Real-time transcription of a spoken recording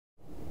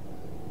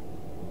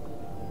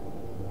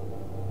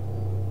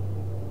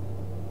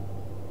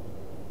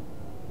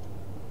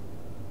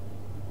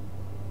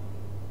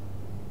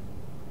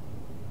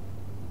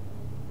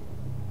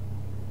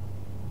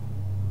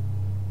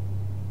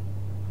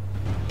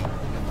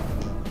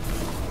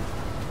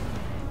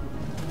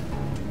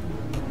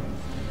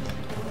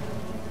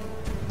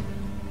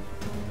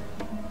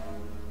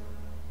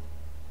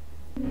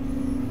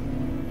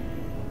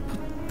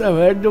Puta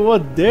merda, eu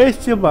odeio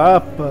este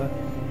mapa.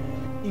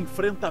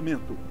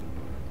 Enfrentamento.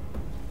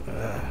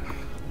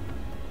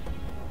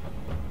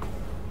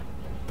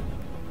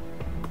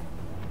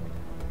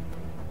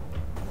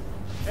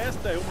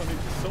 Esta é uma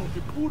medição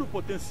de puro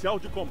potencial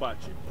de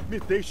combate. Me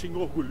deixem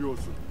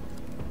orgulhoso.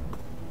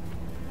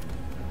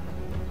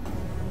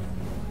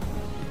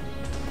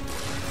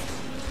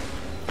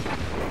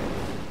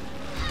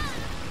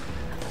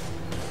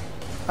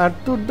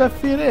 Arthur da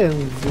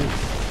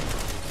Firenze.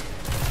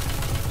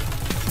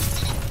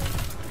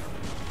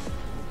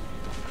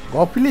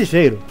 Golpe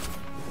ligeiro.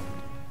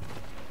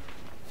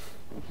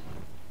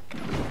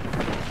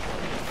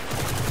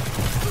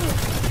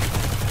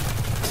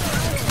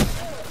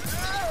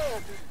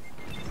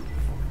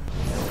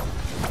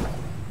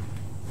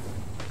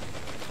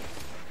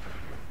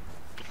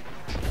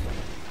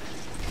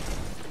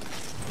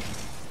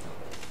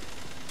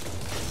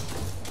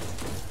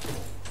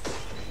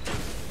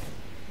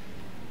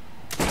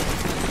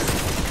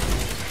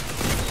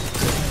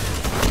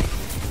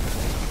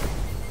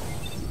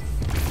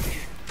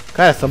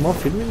 Cara, essa mão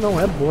firme não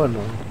é boa,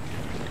 não.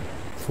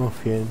 Mão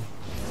firme.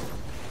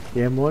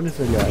 Demônios,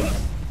 aliás.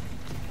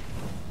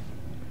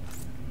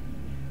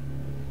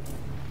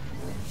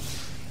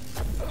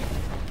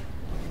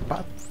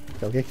 Opa,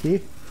 tem alguém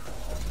aqui.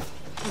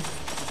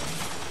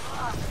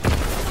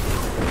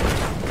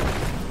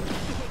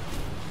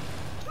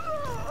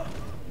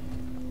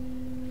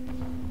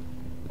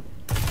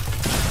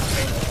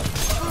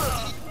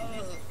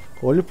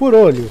 Olho por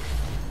olho.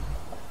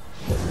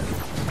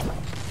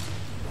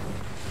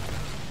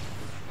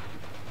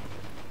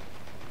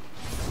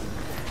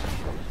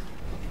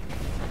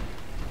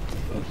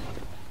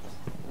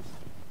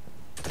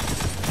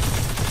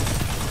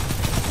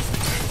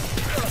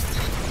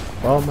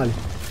 Toma ali.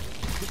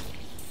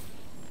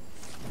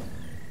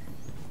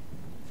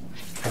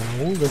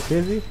 Um, dois,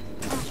 três e...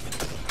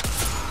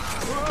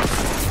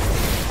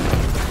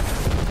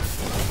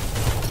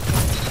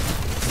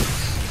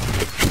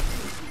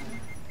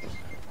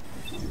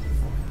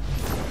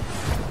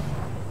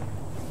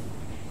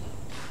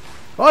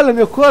 Olha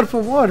meu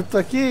corpo morto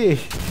aqui!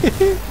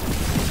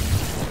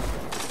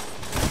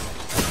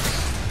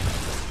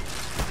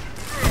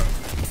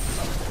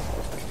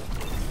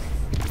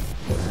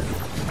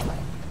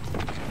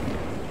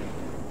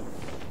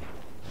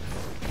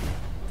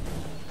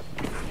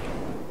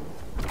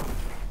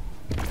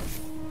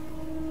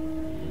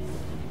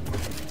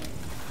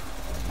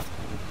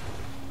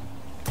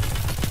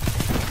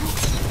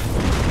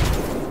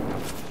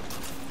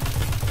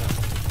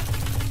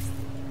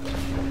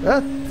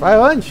 Vai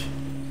onde?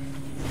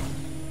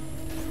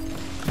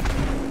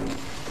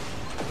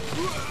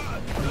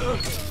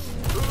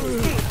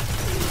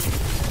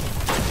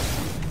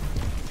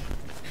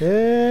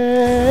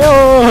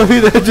 Ô,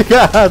 vida de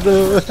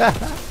gado!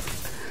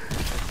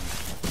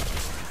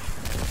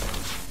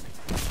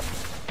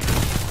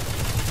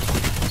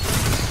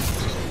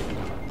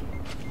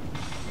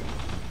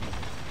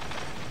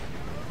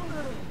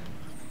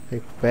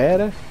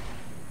 Recupera.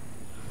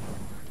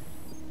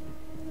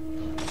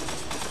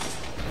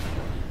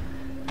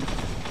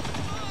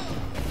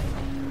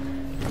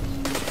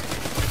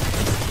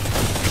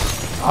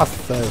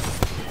 Nossa,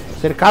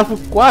 cercado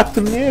por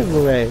 4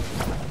 negros, velho.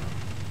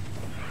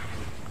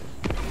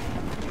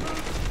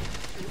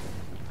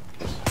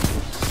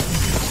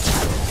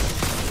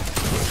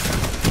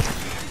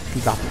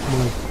 Da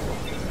mãe.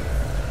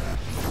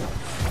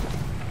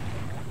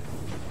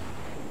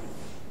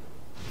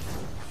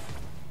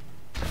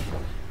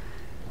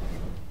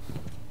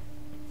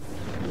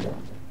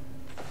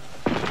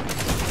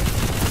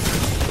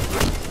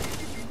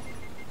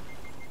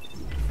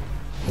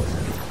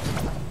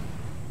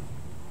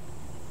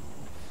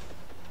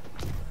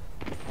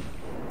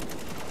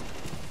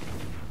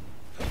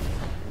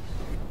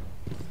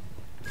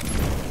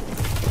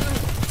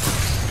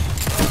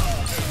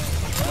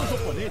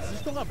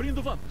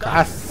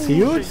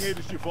 Cacildes?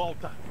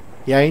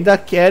 E ainda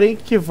querem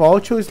que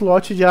volte o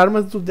slot de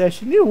armas do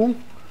Destiny 1.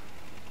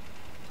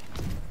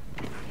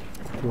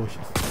 Poxa.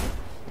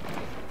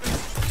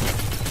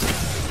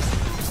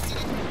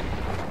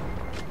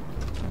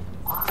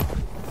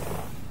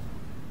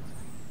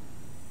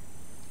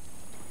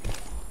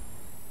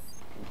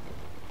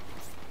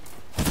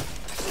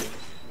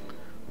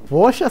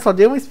 Poxa, só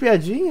dei uma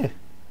espiadinha.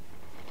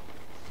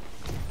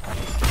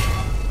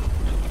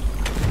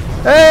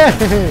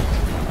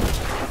 É!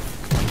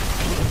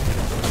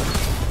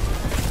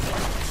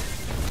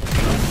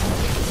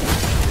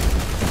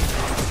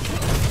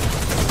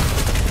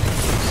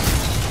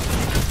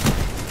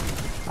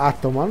 Ah,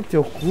 tomar no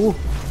teu cu.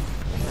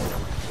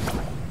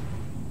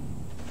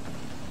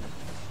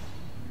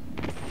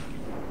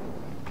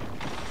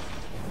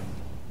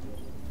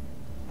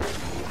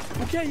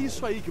 O que é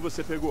isso aí que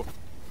você pegou?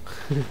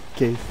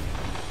 Que isso?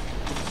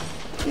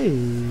 Que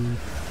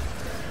isso?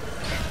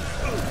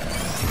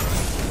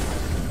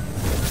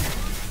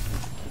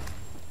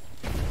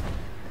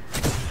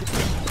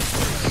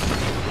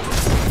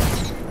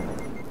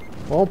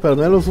 Bom, pelo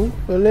menos um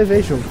eu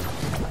levei junto.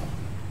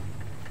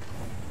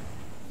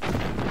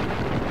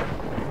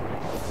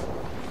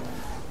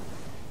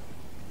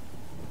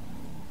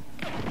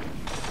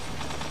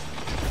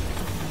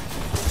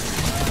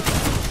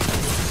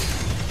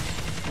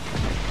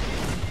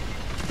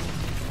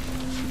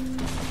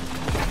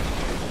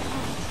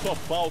 Só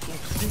faltam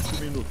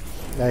 5 minutos.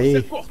 Aí.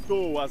 Você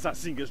cortou as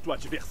asinhas do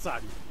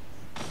adversário.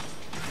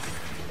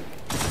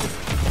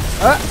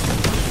 Ah!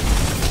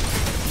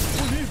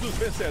 Unidos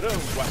vencerão,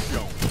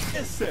 guardião.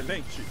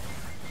 Excelente.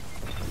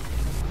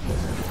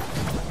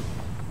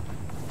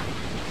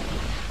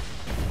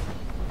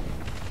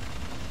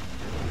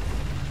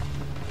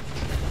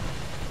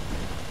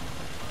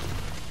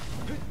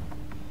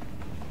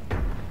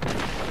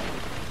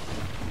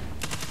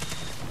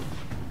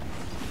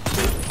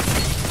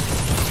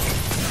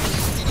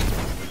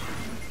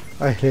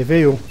 Ai,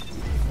 levei um.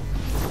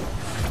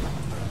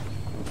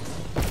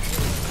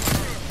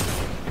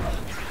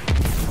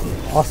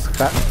 Nossa,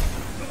 cara.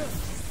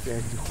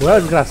 É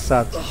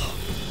desgraçado.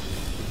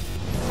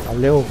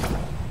 Valeu.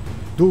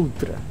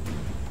 Dutra.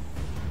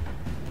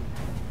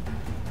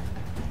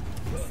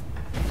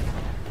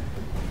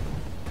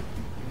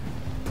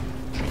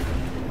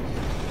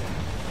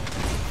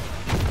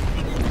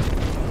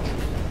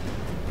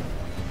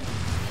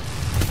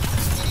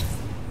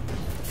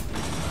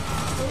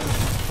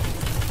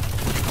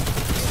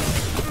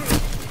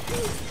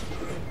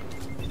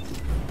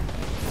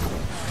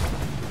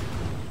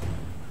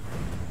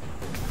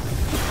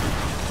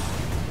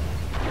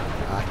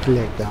 Que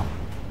legal.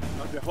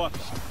 A derrota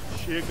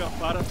chega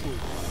para todos.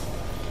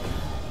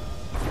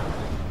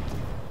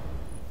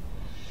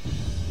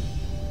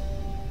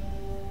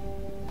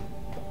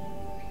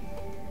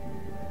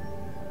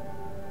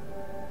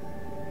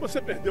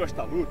 Você perdeu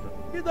esta luta.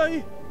 E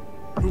daí?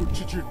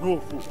 Lute de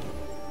novo.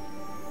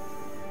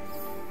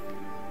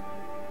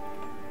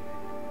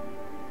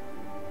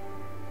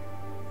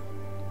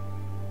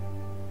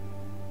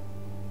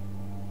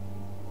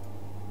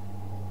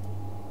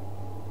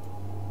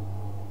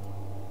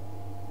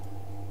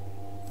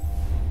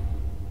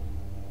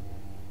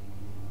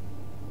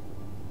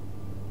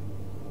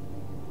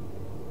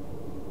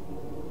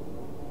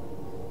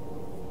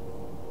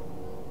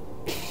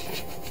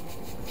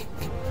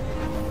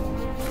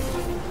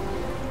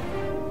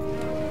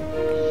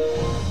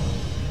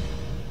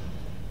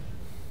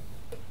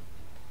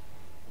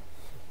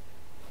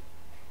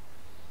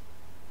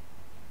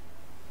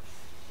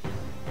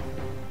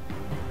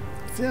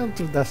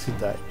 Centro da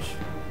cidade.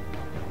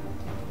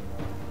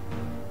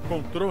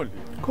 Controle.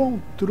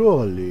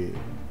 Controle.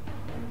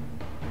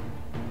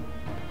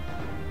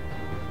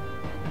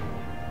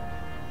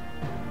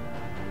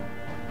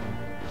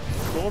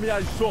 Tome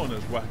as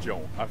zonas,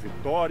 guardião. A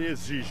vitória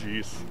exige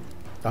isso.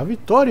 A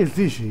vitória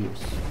exige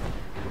isso.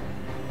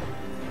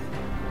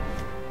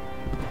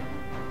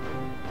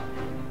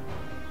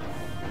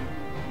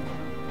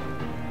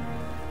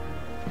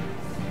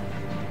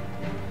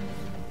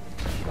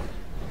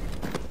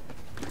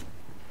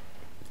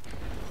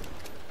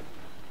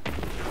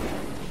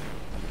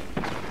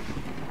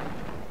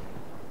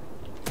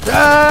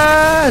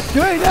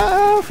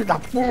 Não, filho da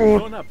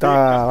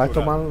puta! Vai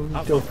tomar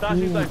no teu cu,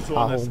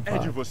 arrombado. É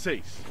de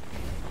vocês.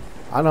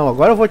 Ah não,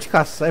 agora eu vou te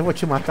caçar e vou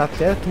te matar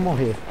até tu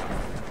morrer.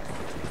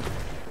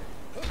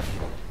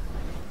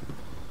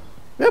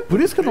 É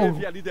por isso que eu não.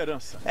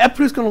 É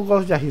por isso que eu não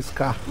gosto de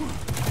arriscar.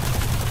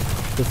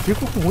 Eu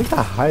fico com muita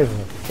raiva.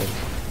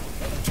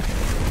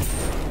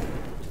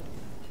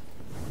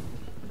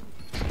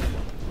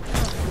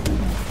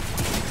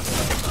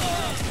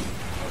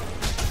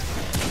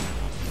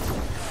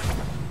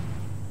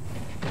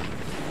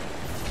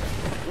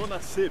 Zona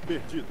C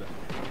perdida.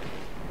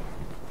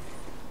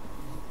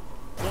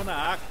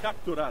 Zona A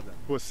capturada.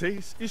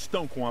 Vocês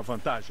estão com a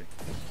vantagem.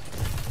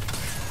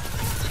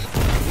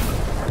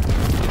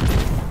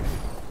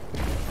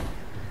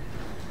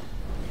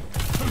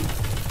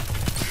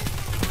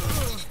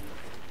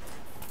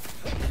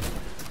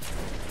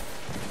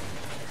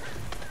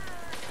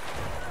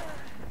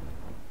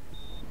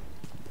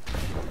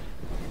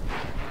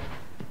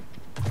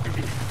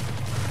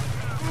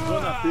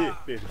 Zona B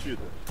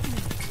perdida.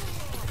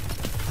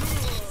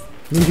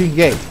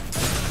 Ninguém.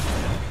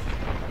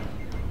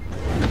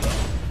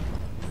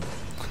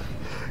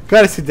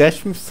 Cara, esse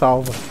dash me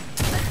salva.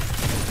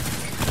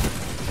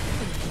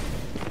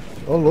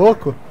 Ô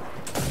louco.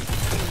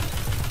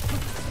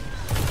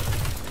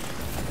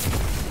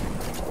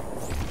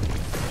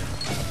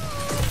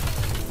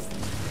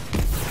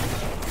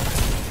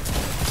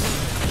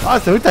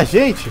 Nossa, é muita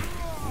gente.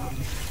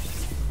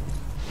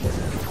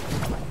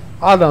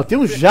 Ah não, tem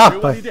um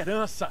japa.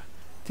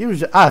 Tem um,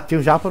 tem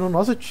um japa no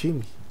nosso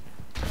time.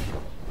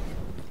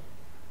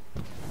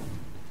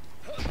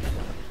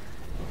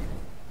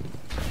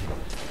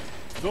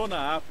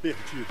 Zona A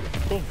perdida.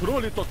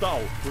 Controle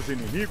total. Os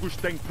inimigos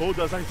têm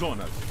todas as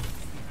zonas.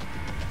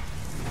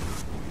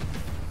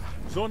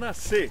 Zona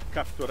C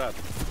capturada.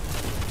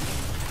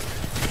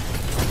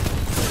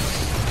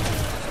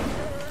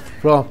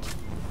 Pronto.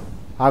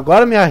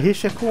 Agora minha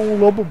rixa é com o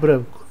lobo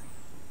branco.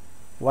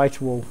 White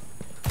Wolf.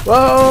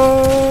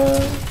 Uou!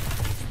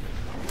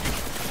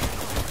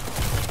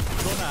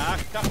 Zona A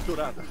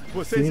capturada.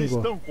 Vocês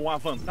estão com a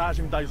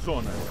vantagem das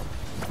zonas.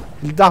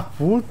 Filho da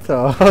puta,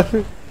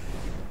 olha.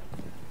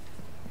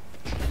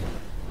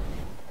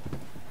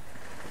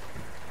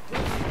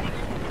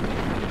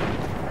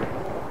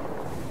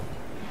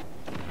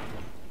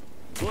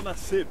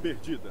 C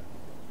perdida.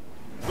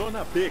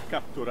 Zona B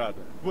capturada.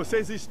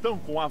 Vocês estão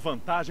com a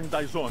vantagem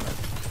das zonas.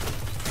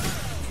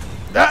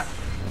 Ah!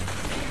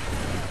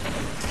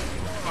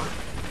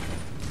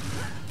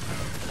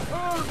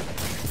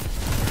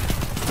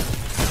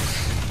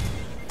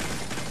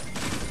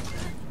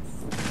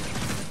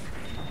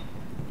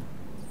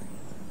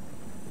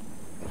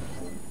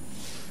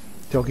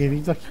 Tem alguém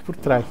vindo aqui por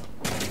trás.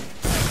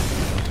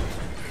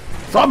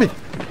 Sobe!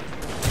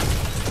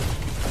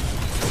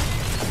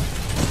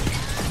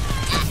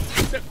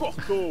 Você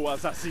cortou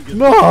as asinhas.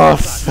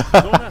 Nossa!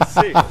 Zona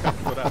C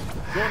capturada.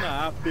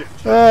 Zona A perdida.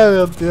 Ai,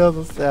 meu Deus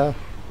do céu.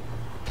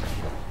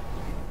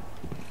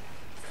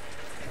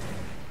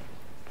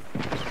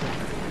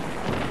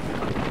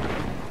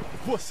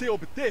 Você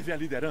obteve a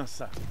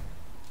liderança.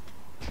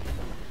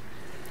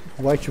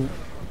 White...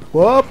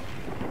 Opa!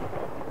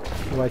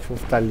 O White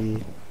Wolf tá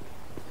ali.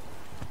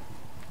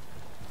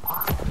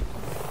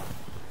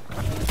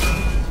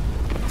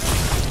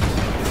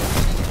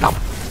 Não.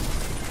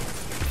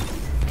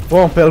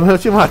 Bom, pelo menos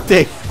eu te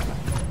matei.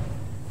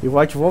 E o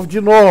White Wolf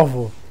de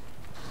novo.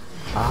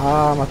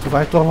 Ah, mas tu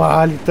vai tomar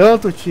ali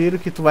tanto tiro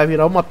que tu vai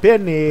virar uma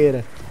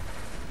peneira.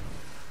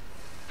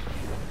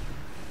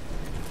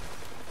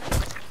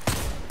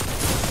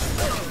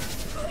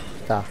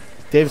 Tá,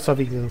 teve sua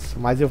vingança,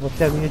 mas eu vou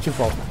ter a minha de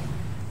volta.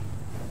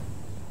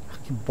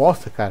 Que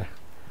bosta, cara.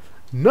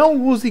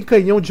 Não usem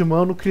canhão de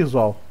mão no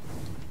Crisol.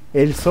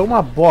 Eles são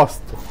uma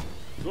bosta.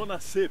 Zona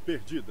C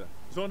perdida.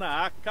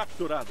 Zona A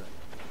capturada.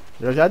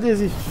 Eu já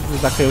desisti de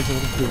usar canhão de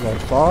mão no Crisol.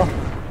 Só...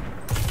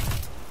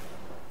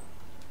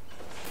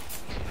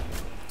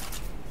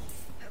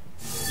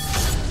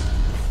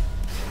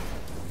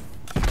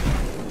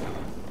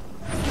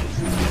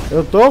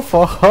 Eu tô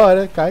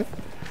fora, cai.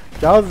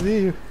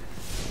 Tchauzinho.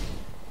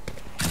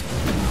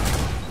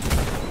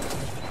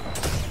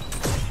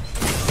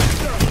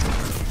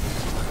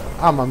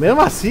 Ah, mas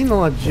mesmo assim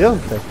não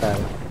adianta,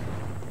 cara.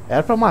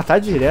 Era pra matar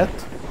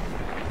direto.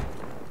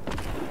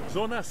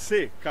 Zona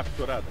C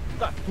capturada.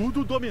 Tá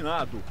tudo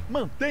dominado.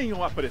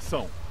 Mantenham a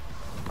pressão.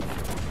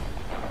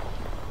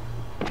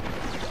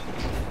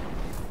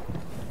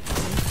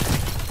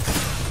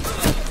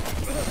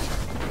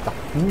 Tá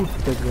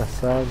puta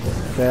desgraçado,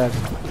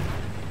 inferno.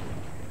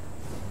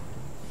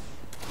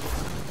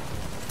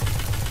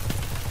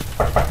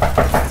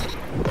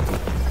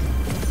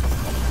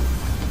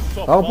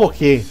 Só um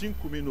pouquinho.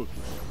 5 minutos.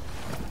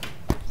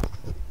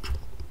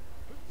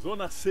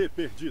 Zona C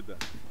perdida.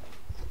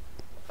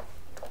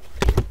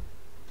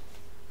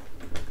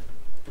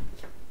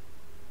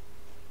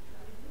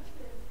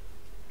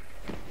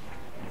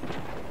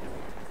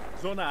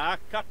 Zona A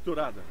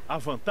capturada. A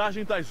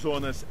vantagem das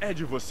zonas é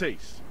de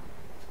vocês.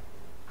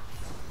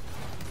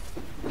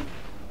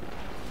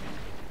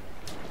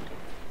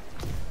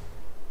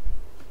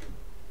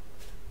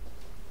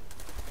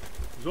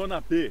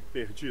 Zona B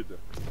perdida.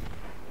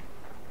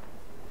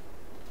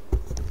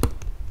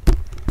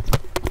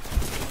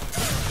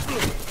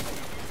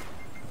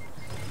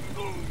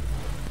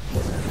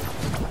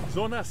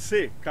 Zona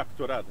C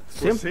capturada.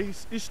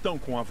 Vocês estão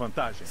com a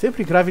vantagem.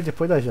 Sempre grave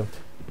depois da janta.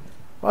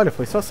 Olha,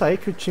 foi só sair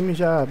que o time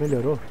já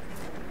melhorou.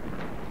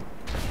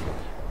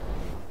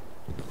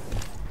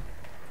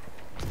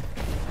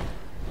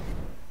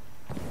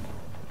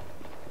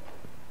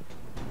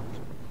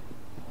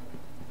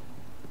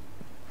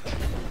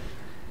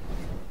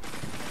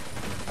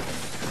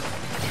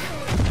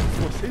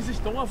 Vocês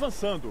estão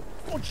avançando.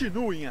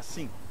 Continuem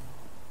assim.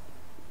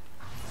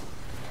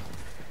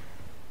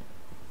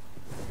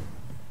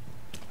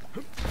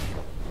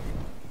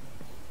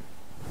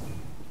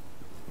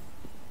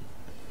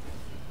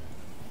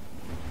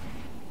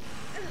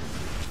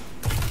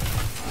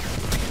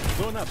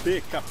 Zona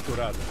B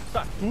capturada.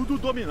 Tá tudo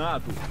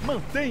dominado.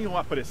 Mantenham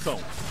a pressão.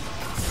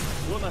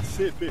 Zona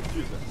C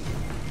perdida.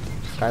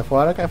 Cai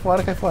fora, cai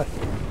fora, cai fora.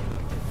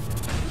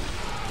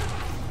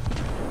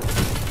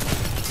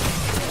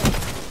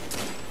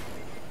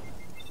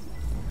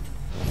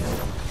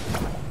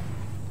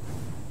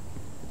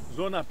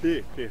 Zona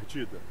B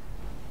perdida.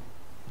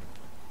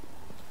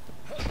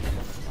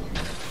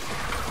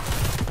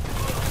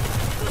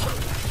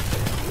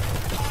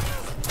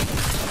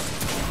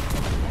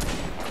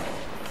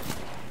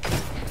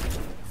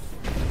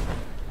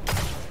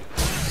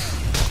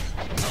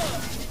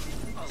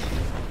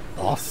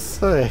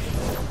 Nossa, velho.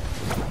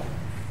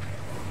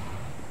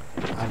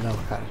 Ah, não,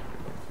 cara.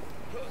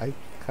 Ai,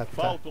 catar.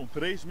 Faltam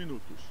 3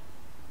 minutos.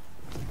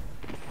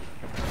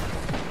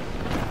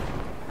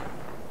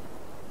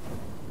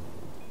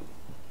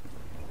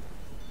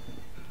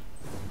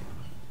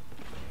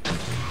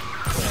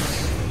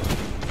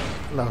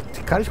 Não,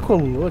 tem cara de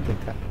colônia,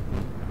 cara.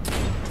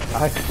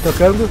 Ai,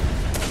 tocando.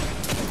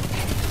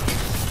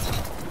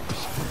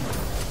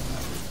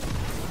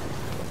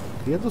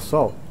 Dia do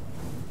sol.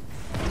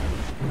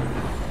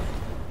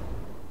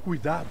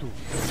 Cuidado,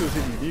 seus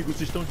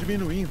inimigos estão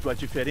diminuindo a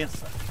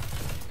diferença.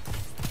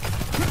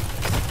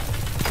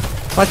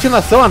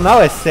 Patinação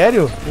anal, é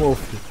sério, Wolf?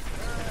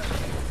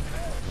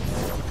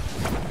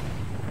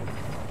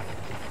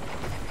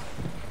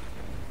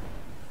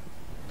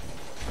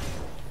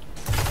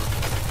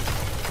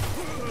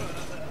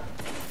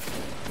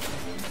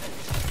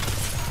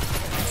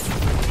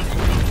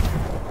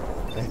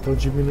 Estão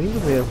diminuindo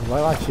mesmo.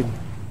 Vai lá, time.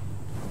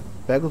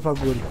 Pega os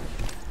bagulho.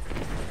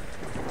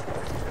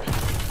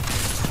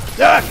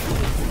 Ah!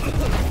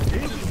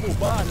 Eles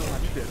roubaram a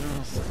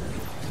liderança.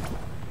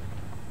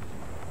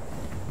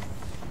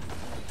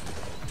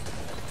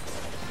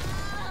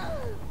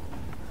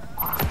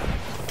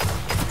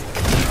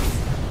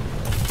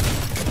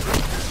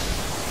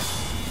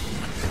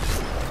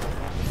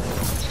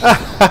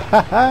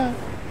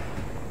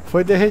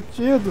 Foi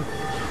derretido.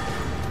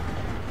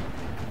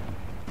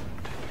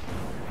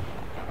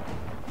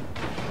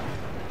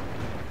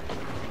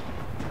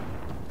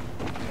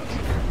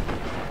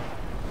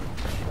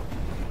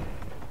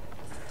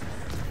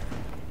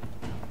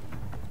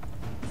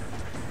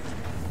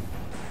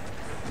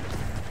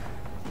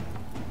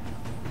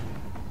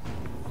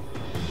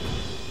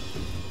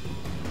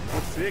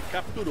 Você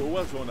capturou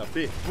a zona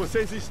B.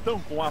 Vocês estão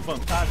com a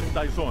vantagem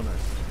das zonas.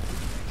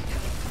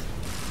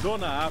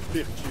 Zona A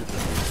perdida.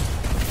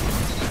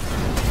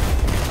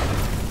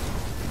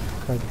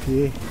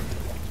 Cadê?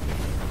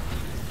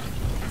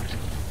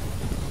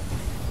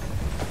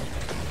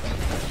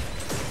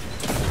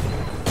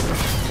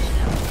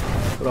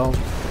 Pronto.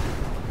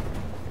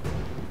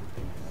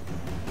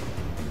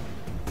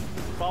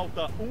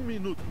 Falta 1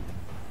 minuto.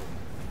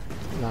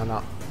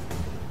 Não.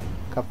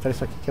 Capturar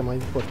isso aqui que é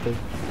mais importante.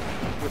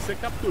 Você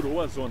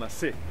capturou a zona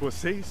C.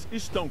 Vocês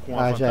estão com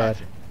a Já era.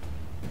 vantagem.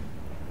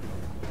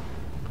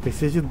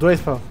 Preciso de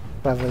 2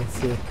 pra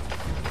vencer.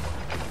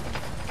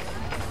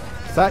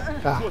 Sai!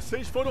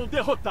 Vocês foram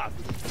derrotados.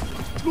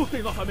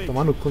 Lutem novamente.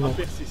 Tomar no cu, não. A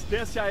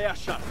persistência é a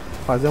chave.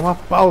 Fazer uma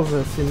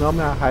pausa, senão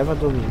minha raiva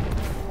domina.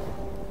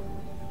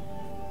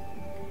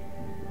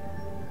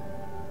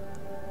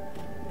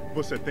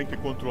 Você tem que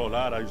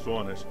controlar as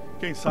zonas.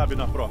 Quem sabe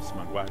na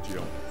próxima,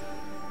 guardião.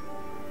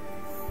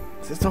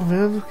 Vocês estão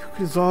vendo que o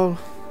Crisol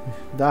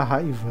dá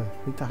raiva,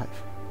 muita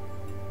raiva.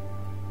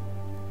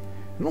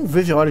 Eu não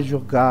vejo a hora de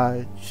jogar,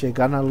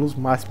 chegar na luz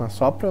máxima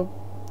só pra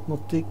não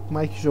ter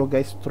mais que jogar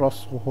esse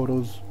troço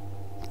horroroso.